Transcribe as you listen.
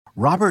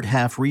Robert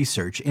Half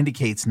research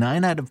indicates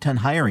 9 out of 10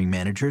 hiring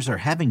managers are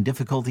having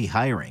difficulty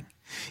hiring.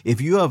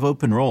 If you have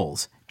open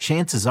roles,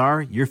 chances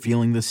are you're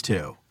feeling this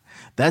too.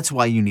 That's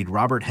why you need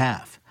Robert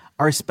Half.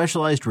 Our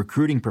specialized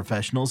recruiting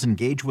professionals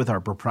engage with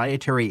our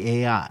proprietary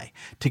AI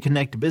to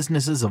connect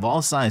businesses of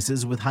all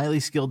sizes with highly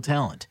skilled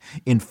talent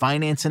in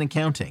finance and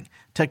accounting,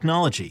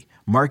 technology,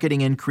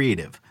 marketing and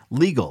creative,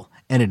 legal,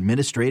 and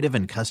administrative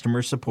and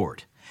customer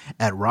support.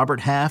 At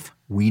Robert Half,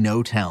 we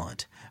know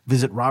talent.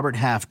 Visit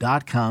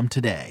roberthalf.com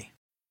today.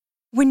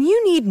 When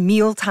you need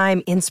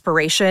mealtime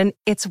inspiration,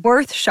 it's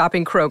worth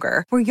shopping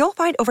Kroger, where you'll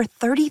find over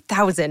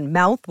 30,000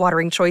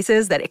 mouth-watering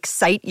choices that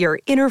excite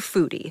your inner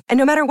foodie. And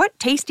no matter what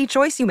tasty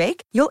choice you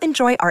make, you'll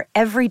enjoy our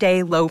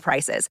everyday low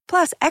prices,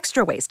 plus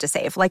extra ways to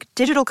save, like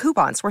digital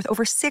coupons worth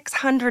over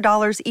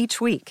 $600 each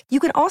week. You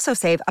can also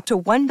save up to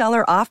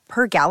 $1 off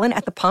per gallon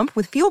at the pump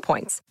with fuel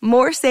points.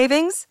 More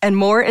savings and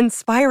more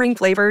inspiring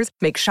flavors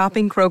make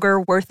shopping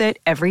Kroger worth it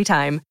every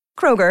time.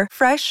 Kroger,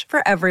 fresh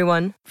for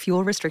everyone.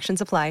 Fuel restrictions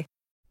apply.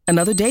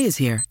 Another day is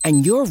here,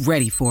 and you're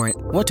ready for it.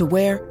 What to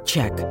wear?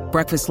 Check.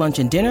 Breakfast, lunch,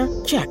 and dinner?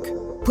 Check.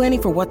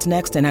 Planning for what's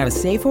next and how to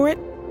save for it?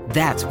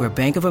 That's where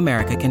Bank of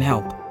America can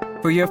help.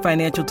 For your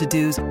financial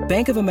to-dos,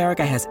 Bank of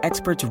America has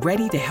experts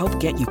ready to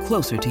help get you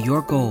closer to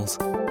your goals.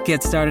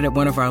 Get started at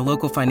one of our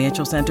local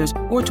financial centers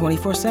or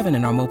 24/7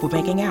 in our mobile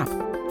banking app.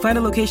 Find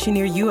a location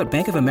near you at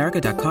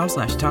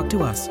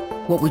bankofamerica.com/talktous.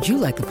 What would you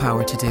like the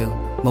power to do?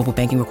 Mobile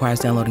banking requires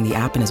downloading the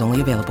app and is only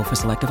available for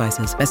select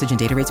devices. Message and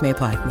data rates may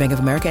apply. Bank of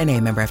America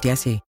N.A., member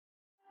FDIC.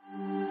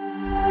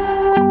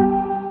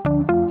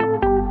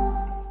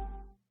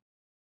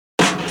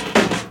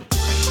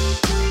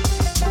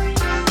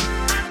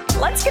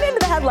 Let's get into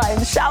the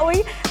headlines, shall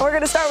we? We're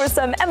going to start with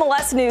some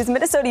MLS news.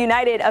 Minnesota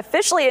United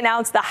officially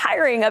announced the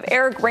hiring of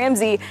Eric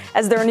Ramsay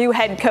as their new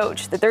head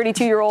coach. The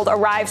 32-year-old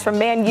arrives from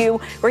Man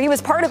U, where he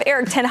was part of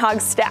Erik ten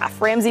Hag's staff.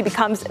 Ramsay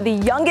becomes the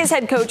youngest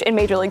head coach in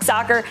Major League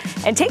Soccer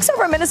and takes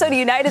over a Minnesota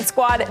United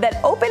squad that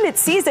opened its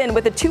season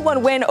with a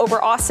 2-1 win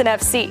over Austin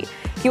FC.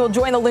 He will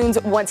join the Loons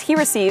once he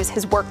receives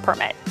his work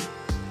permit.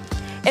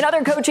 In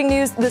other coaching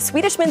news, the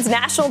Swedish men's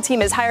national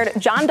team has hired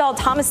Jon Dahl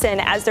Tomasson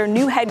as their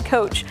new head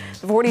coach.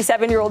 The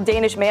 47-year-old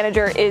Danish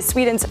manager is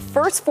Sweden's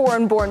first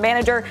foreign-born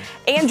manager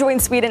and joined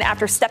Sweden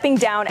after stepping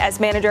down as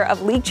manager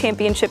of league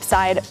championship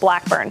side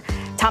Blackburn.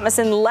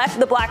 Tomasson left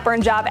the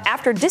Blackburn job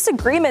after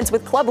disagreements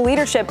with club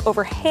leadership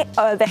over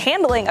the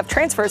handling of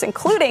transfers,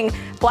 including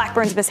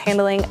Blackburn's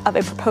mishandling of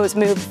a proposed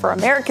move for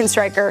American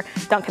striker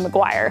Duncan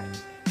Maguire.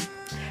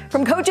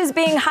 From coaches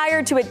being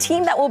hired to a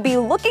team that will be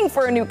looking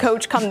for a new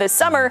coach come this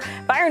summer,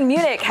 Bayern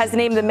Munich has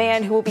named the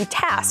man who will be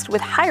tasked with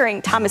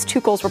hiring Thomas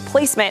Tuchel's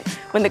replacement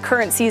when the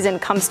current season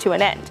comes to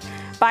an end.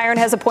 Bayern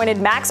has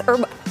appointed Max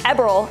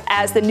Eberl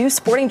as the new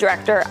sporting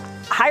director,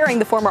 hiring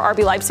the former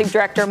RB Leipzig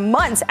director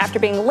months after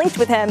being linked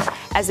with him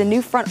as a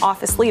new front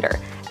office leader.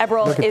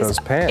 Eberl is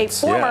a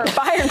former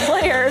Bayern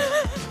player.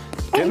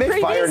 Didn't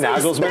they fire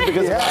Nagelsmann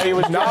because he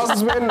was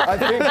Nagelsmann, I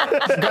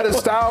think, got his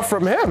style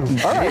from him.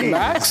 All right,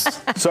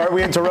 Max. Sorry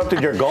we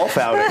interrupted your golf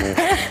outing.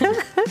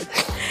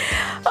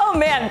 Oh,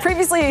 man.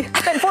 Previously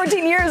spent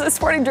 14 years as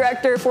sporting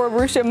director for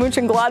Borussia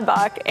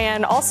Mönchengladbach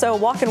and also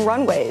walking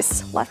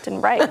runways left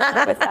and right with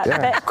that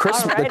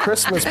fit. The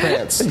Christmas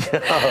pants.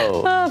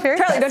 Oh, very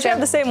Charlie, don't you have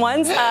the same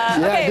ones?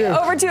 Okay,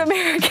 over to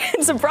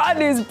Americans. Some broad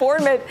news.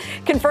 Bournemouth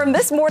confirmed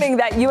this morning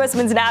that U.S.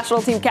 men's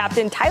national team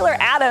captain Tyler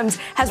Adams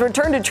has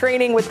returned to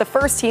training with the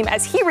first team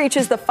as he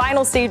reaches the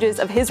final stages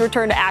of his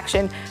return to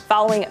action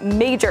following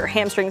major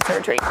hamstring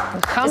surgery.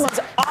 This is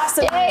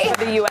awesome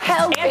for the U.S.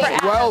 and for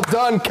Adams. Well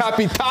done,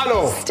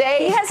 Capitano.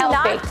 He has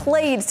not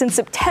played since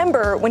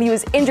September when he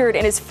was injured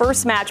in his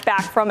first match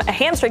back from a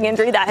hamstring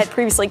injury that had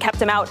previously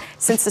kept him out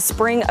since the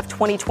spring of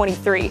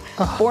 2023.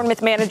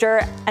 Bournemouth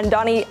manager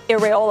Andoni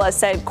Iraola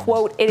said,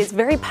 quote, "It is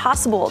very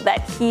possible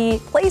that he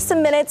plays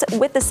some minutes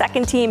with the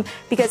second team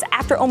because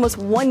after almost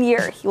 1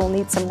 year, he will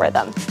need some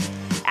rhythm."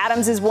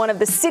 Adams is one of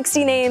the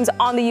 60 names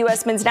on the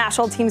U.S. men's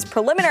national team's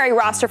preliminary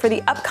roster for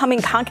the upcoming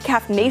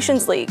CONCACAF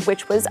Nations League,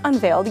 which was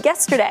unveiled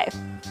yesterday.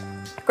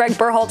 Greg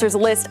Berhalter's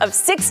list of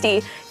 60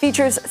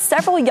 features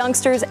several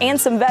youngsters and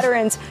some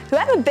veterans who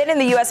haven't been in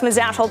the U.S. men's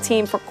national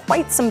team for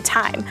quite some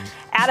time.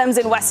 Adams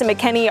and Weston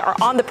McKennie are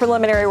on the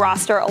preliminary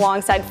roster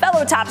alongside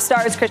fellow top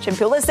stars Christian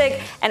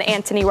Pulisic and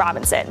Anthony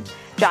Robinson.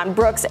 John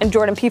Brooks and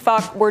Jordan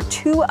Pefok were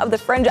two of the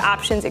fringe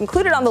options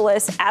included on the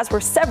list, as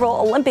were several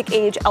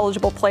Olympic-age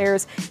eligible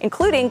players,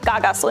 including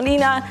Gaga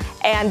Slonina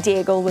and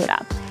Diego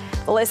Luna.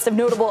 The list of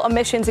notable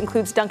omissions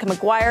includes Duncan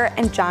Maguire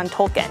and John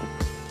Tolkien.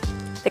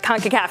 The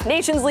CONCACAF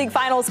Nations League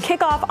finals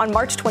kick off on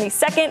March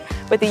 22nd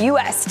with the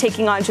U.S.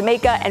 taking on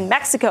Jamaica and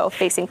Mexico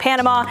facing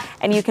Panama,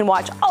 and you can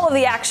watch all of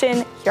the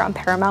action here on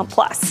Paramount+.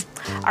 All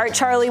right,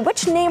 Charlie,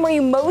 which name were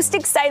you most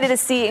excited to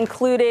see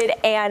included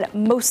and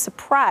most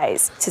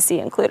surprised to see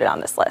included on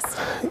this list?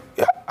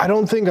 I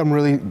don't think I'm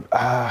really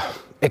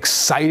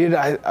excited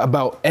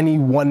about any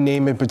one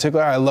name in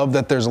particular. I love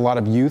that there's a lot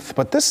of youth,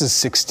 but this is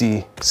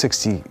 60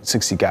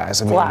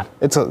 guys. I mean,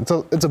 it's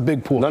a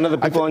big pool. None of the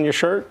people on your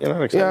shirt? You're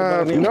not excited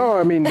about any? No,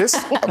 I mean,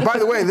 this, by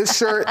the way, this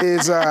shirt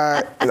is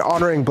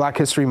honoring Black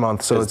History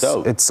Month, so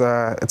it's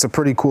a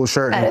pretty cool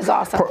shirt. That is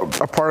awesome.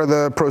 A part of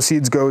the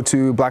proceeds go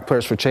to Black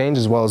Players for Change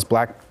as well as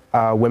Black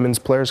Women's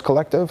Players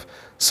Collective.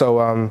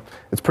 So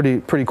it's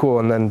pretty cool,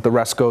 and then the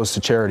rest goes to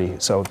charity.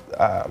 So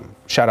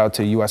shout out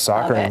to U.S.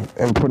 Soccer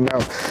and putting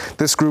out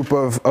this group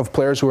of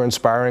players who are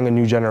inspiring a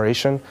new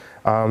generation.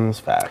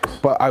 Facts.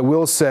 But I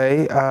will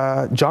say,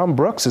 John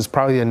Brooks is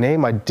probably a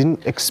name I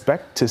didn't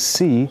expect to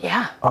see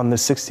on the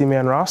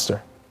 60-man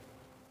roster.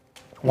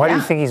 Why do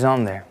you think he's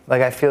on there?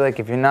 Like, I feel like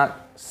if you're not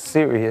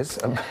serious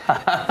about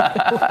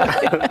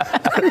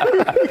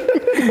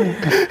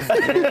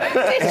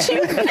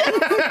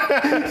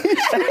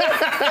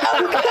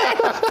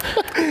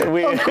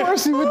Of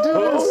course he would do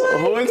this.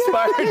 Who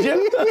inspired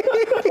you?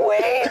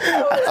 Wait,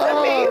 that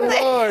was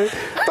amazing. Lord.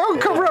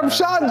 Don't cover up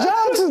Sean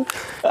Johnson.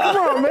 Come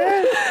on,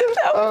 man.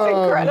 That was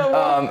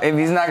incredible. if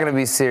he's not going to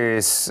be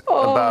serious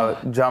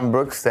about John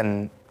Brooks,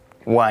 then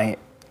why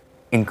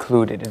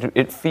include it?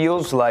 It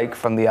feels like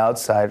from the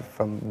outside,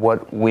 from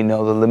what we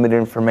know, the limited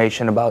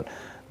information about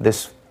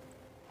this,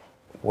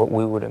 what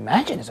we would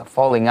imagine is a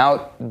falling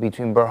out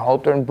between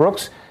Berhalter and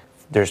Brooks.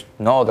 There's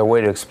no other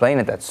way to explain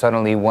it, that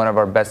suddenly one of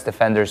our best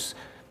defenders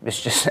is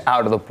just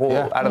out of the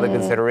pool, out of the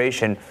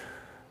consideration.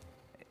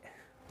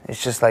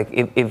 It's just like,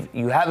 if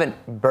you haven't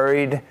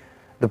buried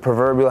the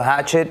proverbial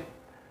hatchet,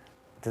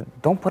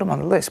 don't put him on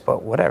the list,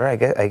 but whatever, I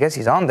guess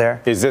he's on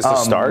there. Is this a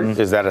start?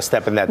 Is that a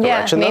step in that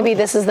direction? Maybe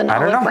this is the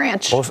olive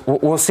branch.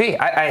 We'll see.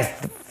 I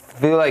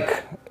feel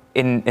like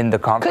in the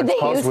conference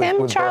calls with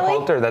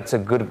Berhalter, that's a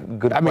good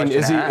I mean,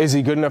 question is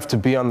he good enough to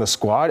be on the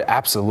squad?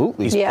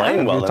 Absolutely. He's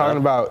playing well. You're talking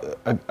about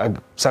a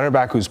center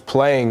back who's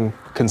playing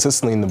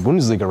consistently in the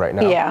Bundesliga right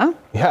now.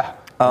 Yeah.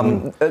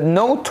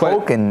 No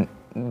token,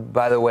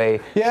 by the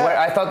way. Where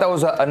I thought that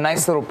was a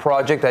nice little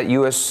project that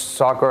U.S.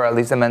 Soccer, or at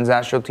least the men's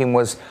national team,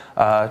 was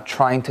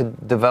trying to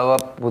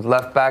develop with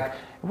left back.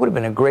 It would have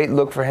been a great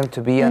look for him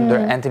to be under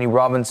Anthony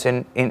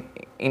Robinson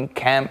in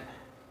camp.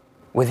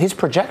 With his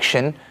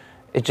projection,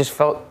 it just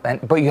felt.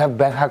 But you have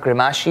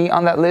Berhalter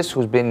on that list,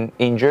 who's been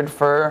injured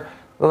for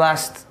the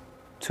last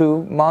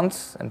 2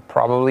 months and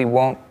probably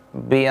won't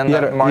be on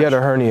that March. He had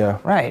a hernia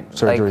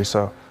surgery, Like,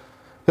 so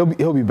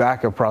he'll be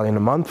back probably in a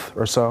month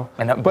or so.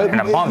 In a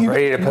month,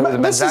 ready to play with the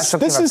men's national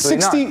team. This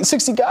is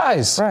 60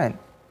 guys. Right.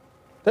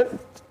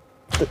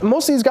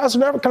 Most of these guys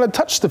will never kind of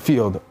touch the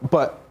field,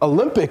 but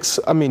Olympics.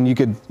 I mean, you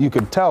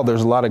could tell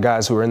there's a lot of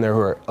guys who are in there who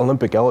are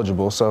Olympic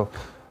eligible. So,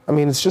 I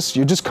mean,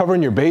 you're just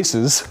covering your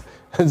bases.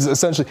 It's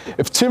essentially,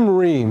 if Tim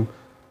Ream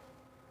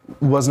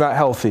was not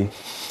healthy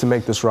to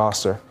make this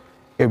roster,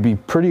 it'd be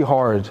pretty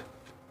hard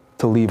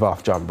to leave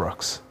off John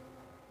Brooks,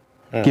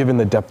 given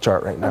the depth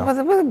chart right now.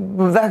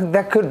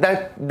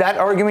 That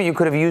argument, you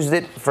could have used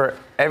it for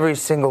every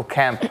single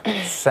camp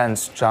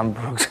since John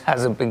Brooks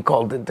hasn't been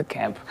called into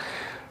camp.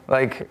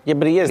 Like, yeah,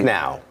 but he is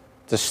now.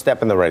 It's a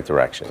step in the right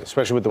direction,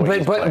 especially with the way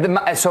he's playing.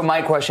 So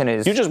my question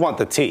is... You just want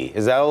the tea.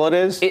 Is that all it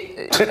is?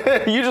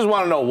 You just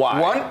want to know why.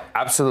 One,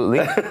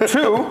 absolutely.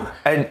 Two,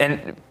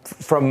 and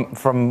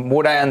from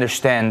what I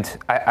understand,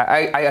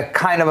 I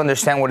kind of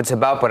understand what it's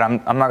about, but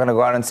I'm not going to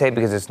go out and say it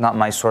because it's not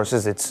my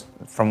sources. It's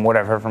from what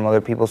I've heard from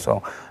other people.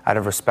 So out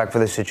of respect for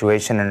the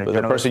situation, and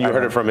the person you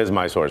heard it from is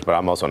my source, but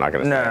I'm also not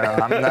going to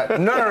say it.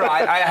 No.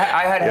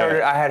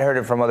 I had heard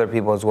it from other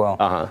people as well.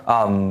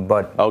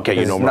 But okay,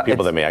 you know more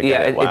people than me. I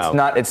get it.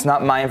 Wow. It's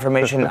not my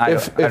information. I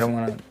don't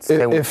want to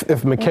say.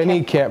 If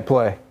McKennie can't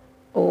play,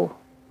 who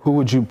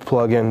would you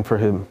plug in for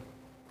him?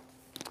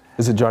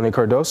 Is it Johnny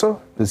Cardoso?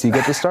 Does he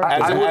get the start?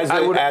 As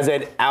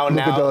an out and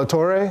out. Luca de la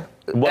Torre?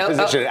 What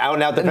position? Out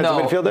and out defensive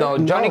midfielder? No,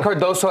 Johnny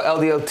Cardoso,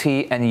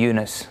 LDLT, and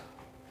Eunice.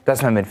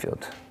 That's my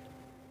midfield.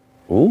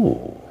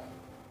 Ooh.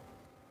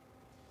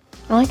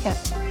 I like it.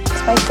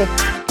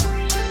 Spicy.